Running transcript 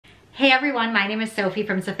Hey everyone, my name is Sophie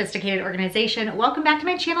from Sophisticated Organization. Welcome back to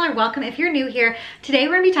my channel, or welcome if you're new here. Today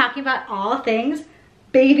we're gonna be talking about all things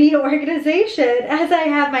baby organization, as I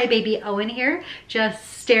have my baby Owen here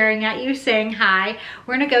just staring at you saying hi.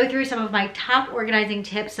 We're gonna go through some of my top organizing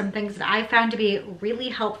tips, some things that I found to be really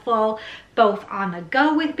helpful both on the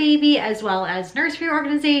go with baby as well as nursery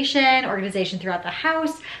organization throughout the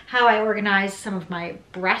house, how I organize some of my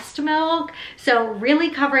breast milk. So really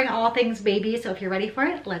covering all things baby. So if you're ready for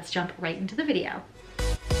it, let's jump right into the video.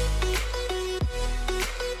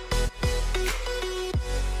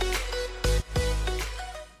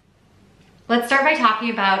 Let's start by talking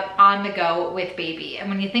about on the go with baby. And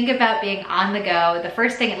when you think about being on the go, the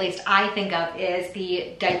first thing at least I think of is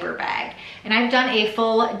the diaper bag. And I've done a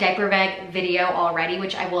full diaper bag video already,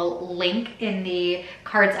 which I will link in the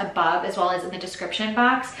cards above as well as in the description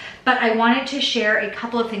box. But I wanted to share a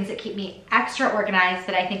couple of things that keep me extra organized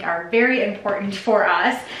that I think are very important for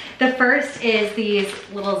us. The first is these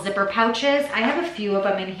little zipper pouches. I have a few of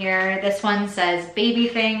them in here. This one says baby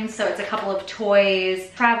things, so it's a couple of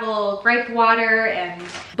toys, travel, gripe water, and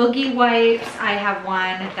boogie wipes. I have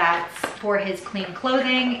one that's for his clean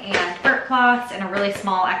clothing and fur cloths and a really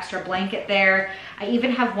small extra blanket there. I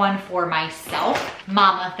even have one for myself,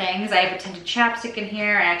 mama things. I have a tinted chapstick in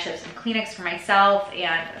here. I actually have some Kleenex for myself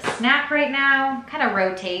and a snack right now, kind of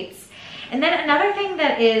rotates. And then another thing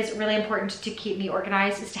that is really important to keep me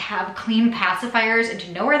organized is to have clean pacifiers and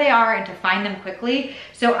to know where they are and to find them quickly.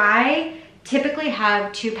 So I typically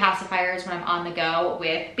have 2 pacifiers when I'm on the go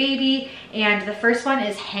with baby, and the first one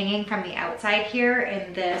is hanging from the outside here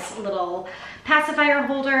in this little pacifier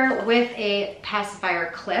holder with a pacifier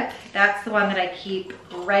clip. That's the one that I keep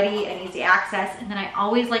ready and easy access, and then I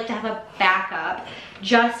always like to have a backup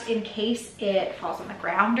just in case it falls on the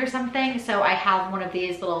ground or something. So I have one of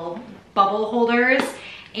these little bubble holders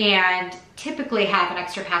and typically have an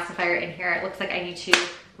extra pacifier in here. It looks like I need to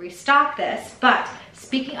restock this, but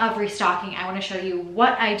speaking of restocking, I want to show you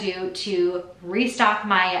what I do to restock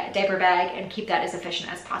my diaper bag and keep that as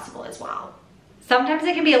efficient as possible as well. Sometimes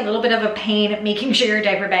it can be a little bit of a pain making sure your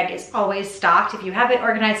diaper bag is always stocked. If you have it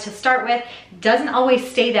organized to start with, it doesn't always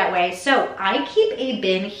stay that way. So I keep a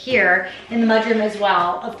bin here in the mudroom as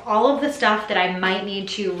well of all of the stuff that I might need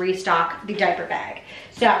to restock the diaper bag.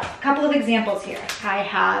 So a couple of examples here. I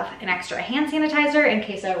have an extra hand sanitizer in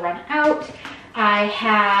case I run out. I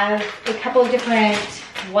have a couple of different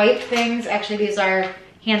wipe things. Actually, these are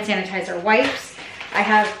hand sanitizer wipes. I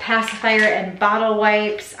have pacifier and bottle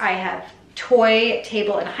wipes. I have toy,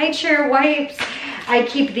 table, and high chair wipes. I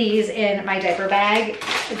keep these in my diaper bag,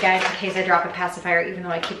 again, in case I drop a pacifier, even though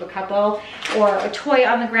I keep a couple, or a toy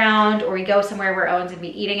on the ground, or we go somewhere where Owen's gonna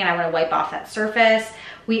be eating and I wanna wipe off that surface.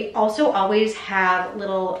 We also always have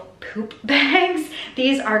little poop bags.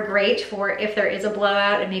 These are great for if there is a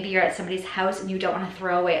blowout and maybe you're at somebody's house and you don't want to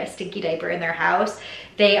throw away a stinky diaper in their house.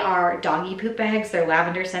 They are doggy poop bags. They're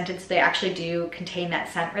lavender scented, so they actually do contain that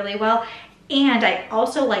scent really well. And I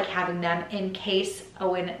also like having them in case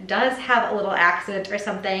Owen does have a little accident or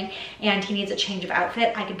something and he needs a change of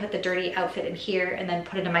outfit. I can put the dirty outfit in here and then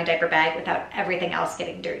put it in my diaper bag without everything else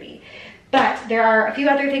getting dirty. But there are a few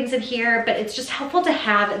other things in here, but it's just helpful to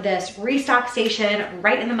have this restock station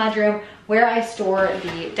right in the mudroom where I store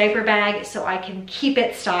the diaper bag so I can keep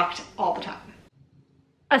it stocked all the time.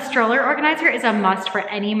 A stroller organizer is a must for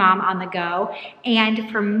any mom on the go. And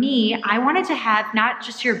for me, I wanted to have not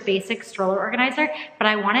just your basic stroller organizer, but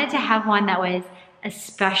I wanted to have one that was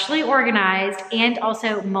especially organized and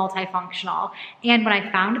also multifunctional. And when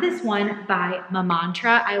I found this one by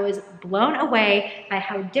Mamantra, I was blown away by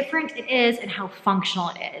how different it is and how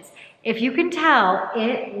functional it is. If you can tell,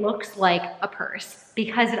 it looks like a purse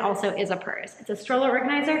because it also is a purse. It's a stroller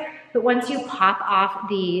organizer, but once you pop off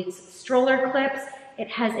these stroller clips, it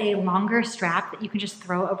has a longer strap that you can just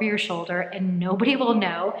throw over your shoulder and nobody will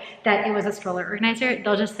know that it was a stroller organizer.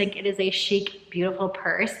 They'll just think it is a chic, beautiful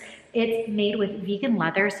purse. It's made with vegan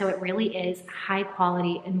leather, so it really is high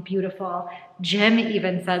quality and beautiful. Jim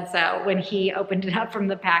even said so when he opened it up from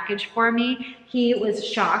the package for me. He was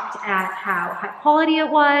shocked at how high quality it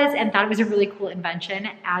was and thought it was a really cool invention,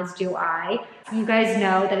 as do I. You guys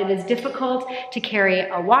know that it is difficult to carry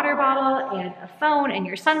a water bottle and a phone and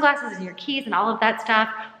your sunglasses and your keys and all of that stuff,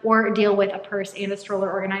 or deal with a purse and a stroller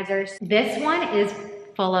organizer. This one is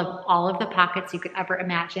full of all of the pockets you could ever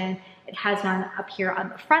imagine. It has one up here on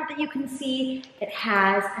the front that you can see. It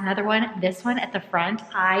has another one, this one at the front,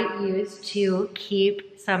 I use to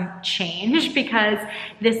keep some change because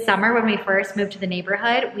this summer when we first moved to the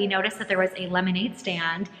neighborhood, we noticed that there was a lemonade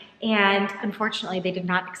stand and unfortunately they did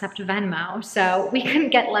not accept Venmo. So we couldn't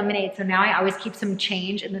get lemonade. So now I always keep some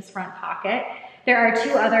change in this front pocket. There are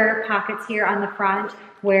two other pockets here on the front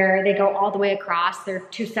where they go all the way across. They're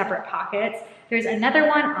two separate pockets. There's another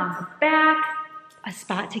one on the back, a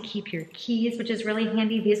spot to keep your keys, which is really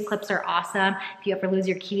handy. These clips are awesome. If you ever lose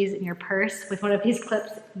your keys in your purse with one of these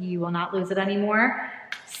clips, you will not lose it anymore.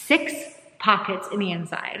 6 pockets in the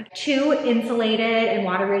inside. 2 insulated and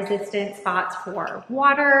water resistant spots for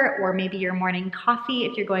water or maybe your morning coffee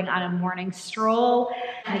if you're going on a morning stroll.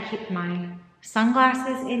 I keep my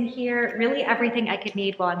sunglasses in here, really everything I could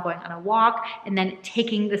need while I'm going on a walk, and then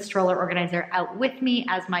taking the stroller organizer out with me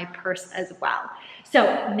as my purse as well.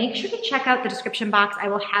 So make sure to check out the description box. I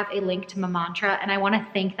will have a link to Mamantra, and I want to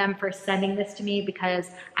thank them for sending this to me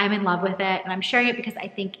because I'm in love with it, and I'm sharing it because I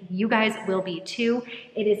think you guys will be too.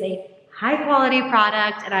 It is a high quality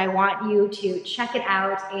product, and I want you to check it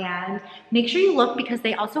out and make sure you look because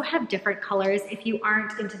they also have different colors. If you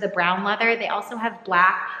aren't into the brown leather, they also have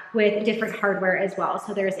black with different hardware as well.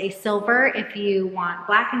 So there's a silver if you want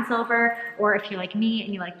black and silver, or if you're like me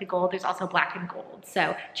and you like the gold, there's also black and gold.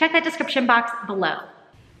 So check that description box below.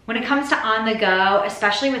 When it comes to on the go,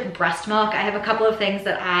 especially with breast milk, I have a couple of things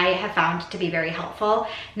that I have found to be very helpful.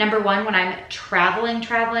 Number one, when I'm traveling,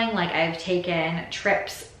 like I've taken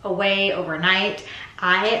trips away overnight,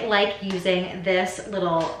 I like using this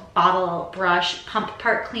little bottle brush pump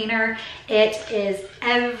part cleaner. It is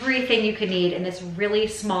everything you could need in this really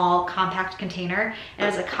small compact container. It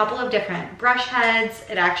has a couple of different brush heads.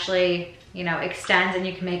 It actually, you know, extends and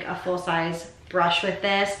you can make a full-size brush with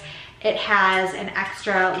this. It has an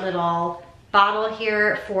extra little bottle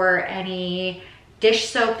here for any dish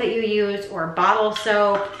soap that you use or bottle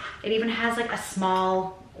soap. It even has like a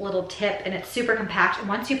small little tip, and it's super compact, and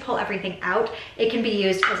once you pull everything out, it can be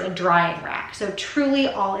used as a drying rack. So truly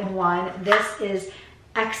all in one. This is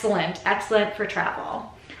excellent for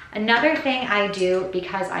travel. Another thing I do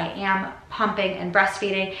because I am pumping and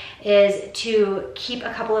breastfeeding is to keep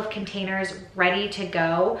a couple of containers ready to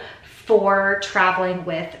go for traveling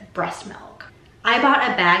with breast milk. I bought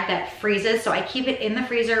a bag that freezes, so I keep it in the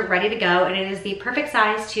freezer ready to go, and it is the perfect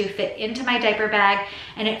size to fit into my diaper bag,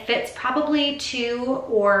 and it fits probably 2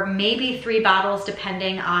 or maybe 3 bottles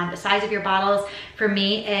depending on the size of your bottles. For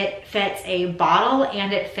me, it fits a bottle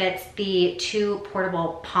and it fits the 2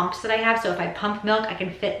 portable pumps that I have. So if I pump milk, I can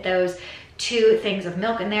fit those 2 things of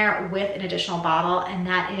milk in there with an additional bottle, and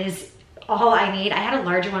that is all I need. I had a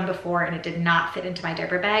larger one before and it did not fit into my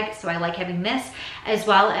diaper bag, so I like having this, as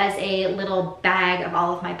well as a little bag of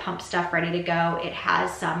all of my pump stuff ready to go. It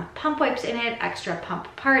has some pump wipes in it, extra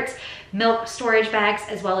pump parts, milk storage bags,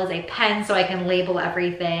 as well as a pen so I can label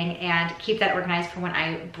everything and keep that organized for when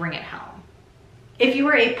I bring it home. If you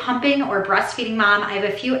are a pumping or breastfeeding mom, I have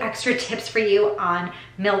a few extra tips for you on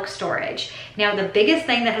milk storage. Now, the biggest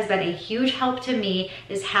thing that has been a huge help to me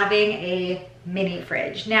is having a mini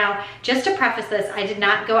fridge. Now, just to preface this, I did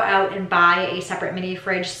not go out and buy a separate mini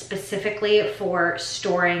fridge specifically for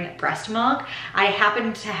storing breast milk. I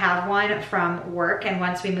happened to have one from work, and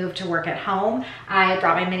once we moved to work at home, I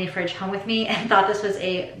brought my mini fridge home with me and thought this was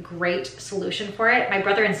a great solution for it. My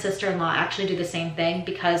brother and sister-in-law actually do the same thing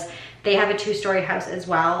because they have a 2-story house as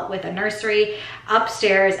well with a nursery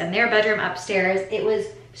upstairs and their bedroom upstairs. It was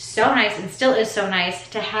so nice, and still is so nice,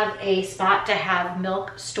 to have a spot to have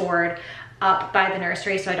milk stored up by the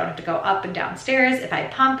nursery, so I don't have to go up and downstairs if I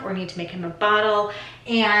pump or need to make him a bottle.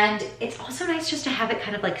 And it's also nice just to have it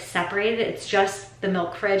kind of like separated. It's just the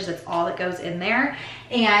milk fridge, that's all that goes in there.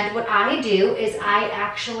 And what I do is I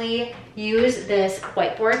actually use this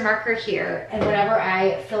whiteboard marker here, and whenever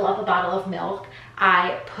I fill up a bottle of milk,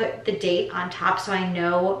 I put the date on top so I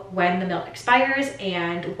know when the milk expires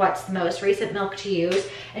and what's the most recent milk to use,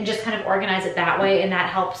 and just kind of organize it that way. And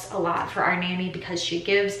that helps a lot for our nanny because she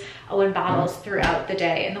gives Owen bottles throughout the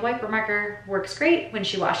day, and the whiteboard marker works great. When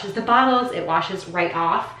she washes the bottles, it washes right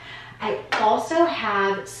off. I also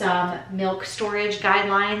have some milk storage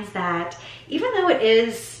guidelines that, even though it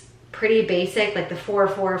is pretty basic, like the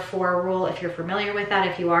 4-4-4 rule, if you're familiar with that,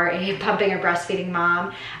 if you are a pumping or breastfeeding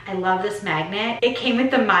mom, I love this magnet. It came with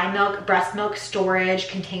the My Milk breast milk storage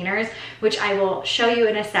containers, which I will show you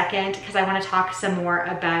in a second because I want to talk some more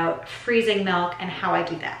about freezing milk and how I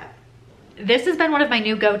do that. This has been one of my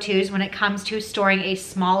new go-tos when it comes to storing a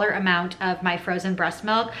smaller amount of my frozen breast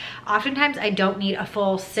milk. Oftentimes I don't need a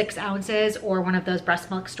full 6 ounces or one of those breast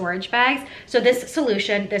milk storage bags. So this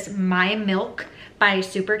solution, this My Milk by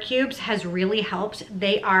Super Cubes has really helped.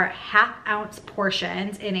 They are 1/2 ounce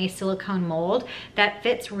portions in a silicone mold that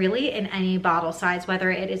fits really in any bottle size,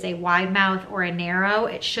 whether it is a wide mouth or a narrow.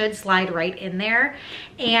 It should slide right in there.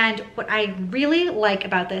 And what I really like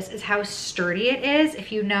about this is how sturdy it is.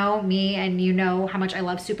 If you know me and you know how much I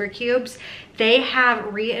love Super Cubes, they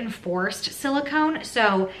have reinforced silicone,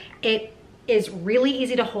 so it is really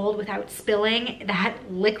easy to hold without spilling that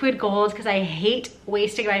liquid gold, because I hate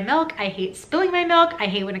wasting my milk. I hate spilling my milk. I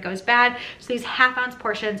hate when it goes bad. So these 1/2 ounce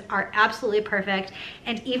portions are absolutely perfect.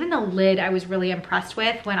 And even the lid I was really impressed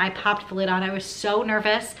with. When I popped the lid on, I was so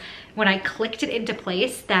nervous when I clicked it into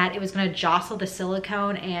place that it was going to jostle the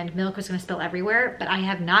silicone and milk was going to spill everywhere, but I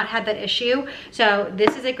have not had that issue. So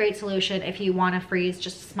this is a great solution if you want to freeze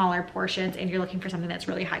just smaller portions and you're looking for something that's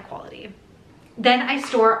really high quality. Then I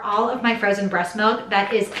store all of my frozen breast milk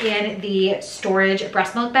that is in the storage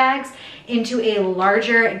breast milk bags into a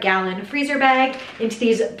larger gallon freezer bag, into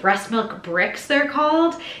these breast milk bricks, they're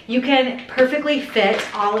called. You can perfectly fit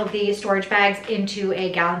all of the storage bags into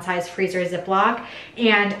a gallon size freezer Ziploc,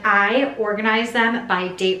 and I organize them by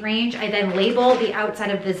date range. I then label the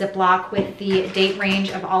outside of the Ziploc with the date range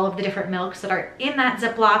of all of the different milks that are in that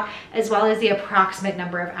Ziploc, as well as the approximate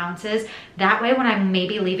number of ounces. That way, when I'm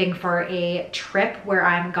maybe leaving for a trip where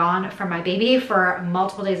I'm gone from my baby for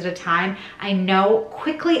multiple days at a time, I know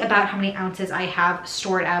quickly about how many ounces I have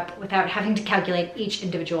stored up without having to calculate each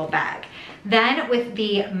individual bag. Then with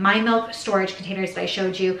the My Milk storage containers that I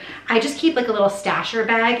showed you, I just keep like a little stasher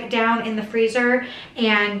bag down in the freezer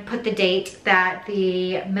and put the date that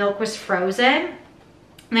the milk was frozen.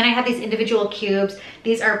 And then I have these individual cubes.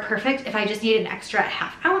 These are perfect if I just need an extra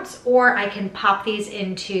 1/2 ounce, or I can pop these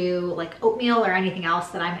into like oatmeal or anything else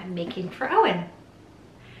that I'm making for Owen.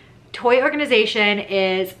 Toy organization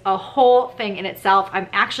is a whole thing in itself. I'm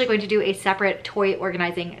actually going to do a separate toy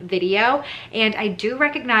organizing video, and I do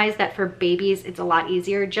recognize that for babies it's a lot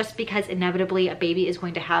easier, just because inevitably a baby is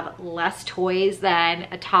going to have less toys than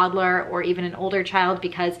a toddler or even an older child,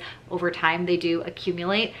 because over time they do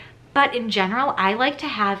accumulate. But in general, I like to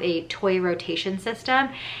have a toy rotation system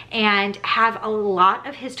and have a lot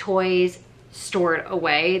of his toys stored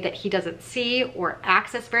away that he doesn't see or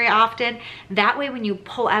access very often. That way, when you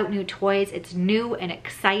pull out new toys, it's new and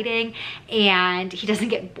exciting, and he doesn't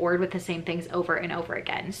get bored with the same things over and over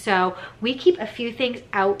again. So we keep a few things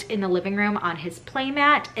out in the living room on his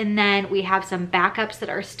playmat, and then we have some backups that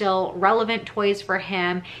are still relevant toys for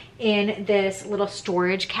him in this little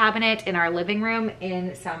storage cabinet in our living room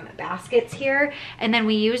in some baskets here. And then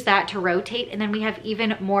we use that to rotate, and then we have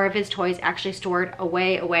even more of his toys actually stored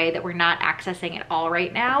away that we're not accessing at all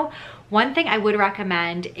right now. One thing I would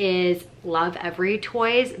recommend is Love Every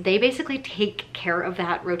Toys. They basically take care of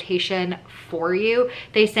that rotation for you.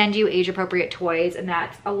 They send you age appropriate toys, and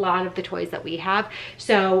that's a lot of the toys that we have.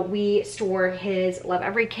 So we store his Love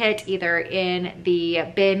Every kit either in the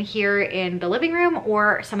bin here in the living room,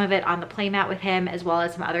 or some of it on the playmat with him, as well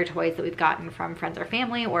as some other toys that we've gotten from friends or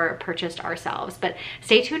family or purchased ourselves. But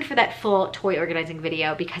stay tuned for that full toy organizing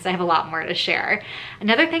video, because I have a lot more to share.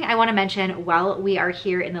 Another thing I want to mention while we are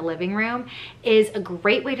here in the living room is a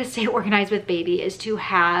great way to stay organized with baby is to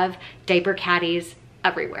have diaper caddies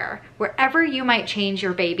everywhere. Wherever you might change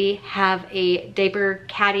your baby, have a diaper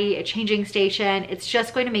caddy, a changing station. It's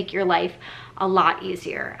just going to make your life a lot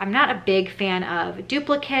easier. I'm not a big fan of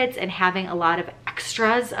duplicates and having a lot of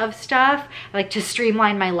extras of stuff. I like to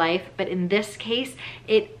streamline my life, but in this case,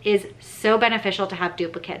 it is so beneficial to have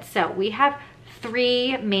duplicates. So we have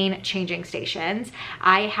 3 main changing stations.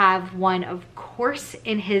 I have one, of course,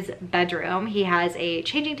 in his bedroom. He has a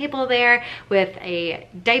changing table there with a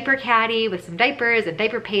diaper caddy with some diapers and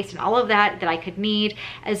diaper paste and all of that I could need,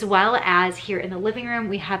 as well as here in the living room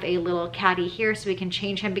we have a little caddy here so we can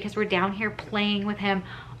change him, because we're down here playing with him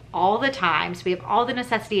all the time. So we have all the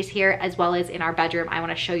necessities here, as well as in our bedroom. I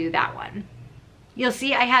want to show you that one. You'll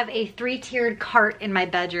see I have a 3-tiered cart in my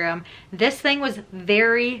bedroom. This thing was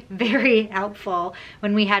very, very helpful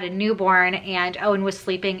when we had a newborn and Owen was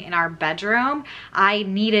sleeping in our bedroom. I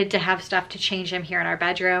needed to have stuff to change him here in our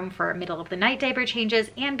bedroom for middle of the night diaper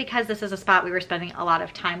changes, and because this is a spot we were spending a lot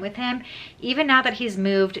of time with him. Even now that he's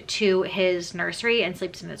moved to his nursery and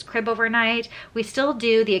sleeps in his crib overnight, we still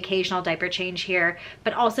do the occasional diaper change here,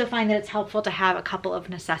 but also find that it's helpful to have a couple of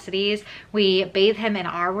necessities. We bathe him in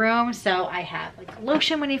our room, so I have like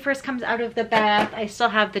lotion when he first comes out of the bath. I still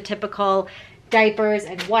have the typical diapers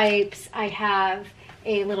and wipes. I have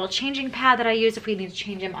a little changing pad that I use if we need to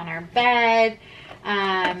change him on our bed.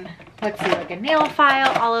 Let's see, like a nail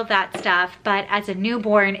file, all of that stuff. But as a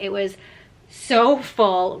newborn, it was so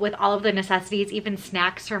full with all of the necessities, even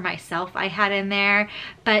snacks for myself I had in there.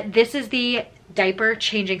 But this is the diaper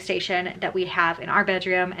changing station that we have in our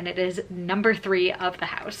bedroom, and it is number 3 of the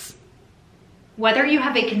house. Whether you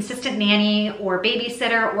have a consistent nanny or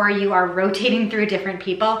babysitter, or you are rotating through different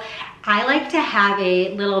people, I like to have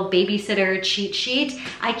a little babysitter cheat sheet.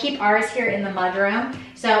 I keep ours here in the mudroom.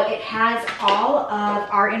 So it has all of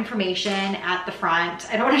our information at the front.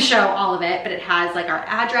 I don't want to show all of it, but it has like our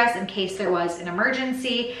address in case there was an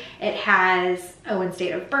emergency. It has Owen's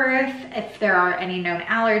date of birth, if there are any known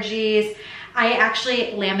allergies. I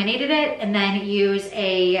actually laminated it and then use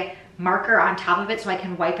a marker on top of it so I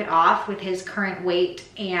can wipe it off with his current weight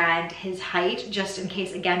and his height, just in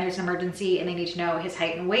case, again, there's an emergency and they need to know his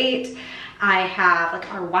height and weight. I have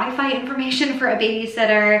like our Wi-Fi information for a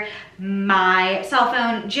babysitter, my cell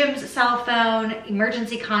phone, Jim's cell phone,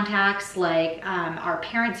 emergency contacts like our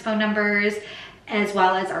parents' phone numbers, as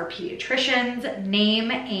well as our pediatrician's name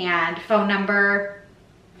and phone number.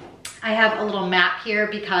 I have a little map here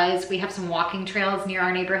because we have some walking trails near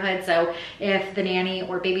our neighborhood. So if the nanny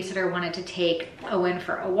or babysitter wanted to take Owen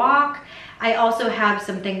for a walk, I also have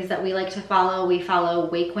some things that we like to follow. We follow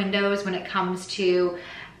wake windows when it comes to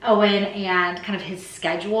Owen and kind of his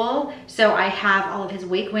schedule. So I have all of his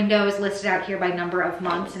wake windows listed out here by number of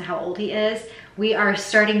months and how old he is. We are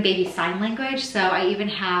starting baby sign language, so I even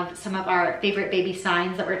have some of our favorite baby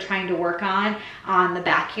signs that we're trying to work on the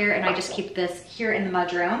back here, and I just keep this here in the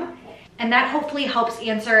mudroom. And that hopefully helps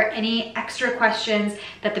answer any extra questions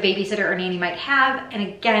that the babysitter or nanny might have, and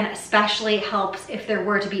again, especially helps if there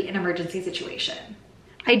were to be an emergency situation.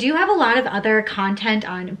 I do have a lot of other content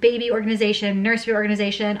on baby organization, nursery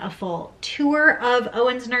organization, a full tour of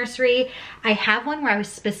Owen's nursery. I have one where I was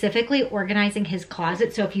specifically organizing his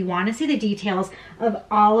closet. So if you want to see the details of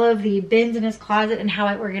all of the bins in his closet and how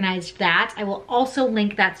I organized that, I will also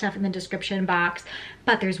link that stuff in the description box.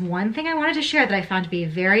 But there's one thing I wanted to share that I found to be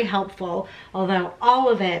very helpful, although all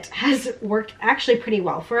of it has worked actually pretty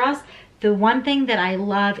well for us. The one thing that I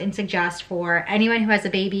love and suggest for anyone who has a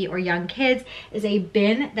baby or young kids is a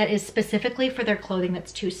bin that is specifically for their clothing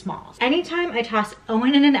that's too small. Anytime I toss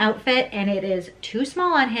Owen in an outfit and it is too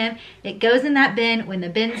small on him, it goes in that bin. When the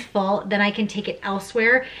bin's full, then I can take it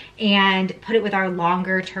elsewhere and put it with our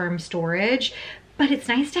longer term storage. But it's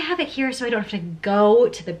nice to have it here so I don't have to go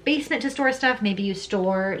to the basement to store stuff. Maybe you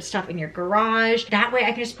store stuff in your garage. That way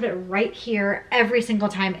I can just put it right here every single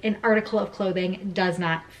time an article of clothing does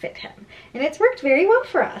not fit him. And it's worked very well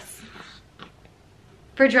for us.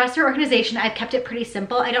 For dresser organization, I've kept it pretty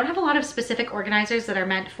simple. I don't have a lot of specific organizers that are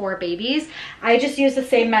meant for babies. I just use the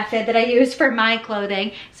same method that I use for my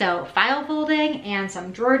clothing. So file folding and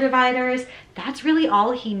some drawer dividers. That's really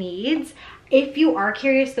all he needs. If you are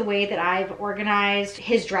curious the way that I've organized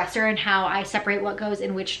his dresser and how I separate what goes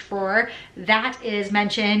in which drawer, that is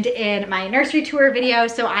mentioned in my nursery tour video,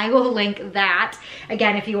 so I will link that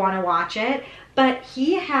again if you want to watch it. But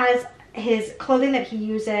he has his clothing that he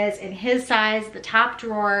uses in his size, the top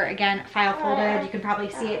drawer, again, file folded, you can probably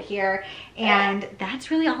see it here, and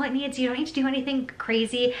that's really all it needs. You don't need to do anything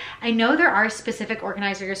crazy. I know there are specific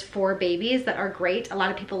organizers for babies that are great. A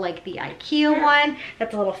lot of people like the IKEA one,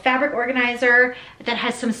 that's a little fabric organizer that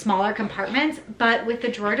has some smaller compartments, but with the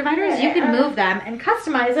drawer dividers, you can move them and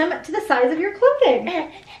customize them to the size of your clothing.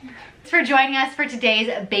 Thanks for joining us for today's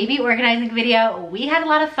baby organizing video. We had a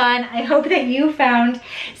lot of fun. I hope that you found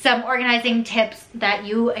some organizing tips that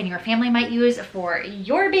you and your family might use for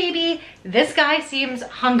your baby. This guy seems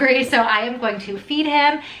hungry, so I am going to feed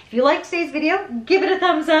him. If you liked today's video, give it a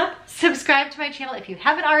thumbs up. Subscribe to my channel if you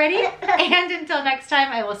haven't already. And until next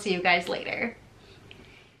time, I will see you guys later.